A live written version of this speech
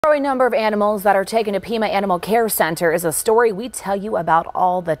A growing number of animals that are taken to Pima Animal Care Center is a story we tell you about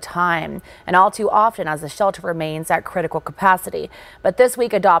all the time, and all too often as the shelter remains at critical capacity. But this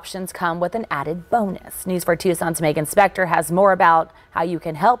week, adoptions come with an added bonus. News for Tucson's Megan Spector has more about how you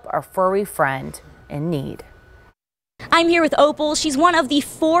can help a furry friend in need. I'm here with Opal. She's one of the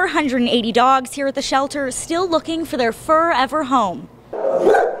 480 dogs here at the shelter, still looking for their forever home.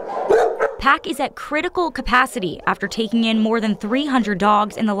 PAC is at critical capacity after taking in more than 300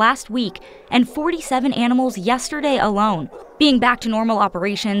 dogs in the last week and 47 animals yesterday alone. Being back to normal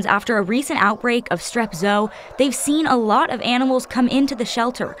operations after a recent outbreak of strep zoo, they've seen a lot of animals come into the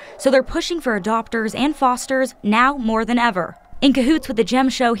shelter, so they're pushing for adopters and fosters now more than ever. In cahoots with the Gem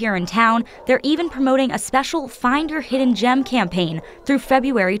Show here in town, they're even promoting a special Find Your Hidden Gem campaign through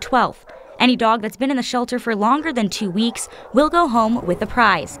February 12th. Any dog that's been in the shelter for longer than 2 weeks will go home with a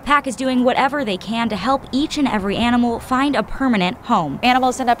prize. PAC is doing whatever they can to help each and every animal find a permanent home.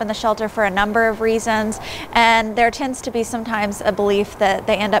 Animals end up in the shelter for a number of reasons, and there tends to be sometimes a belief that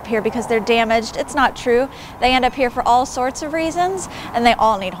they end up here because they're damaged. It's not true. They end up here for all sorts of reasons, and they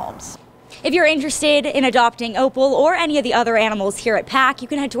all need homes. If you're interested in adopting Opal or any of the other animals here at PAC, you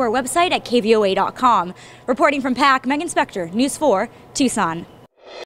can head to our website at KVOA.com. Reporting from PAC, Megan Spector, News 4, Tucson.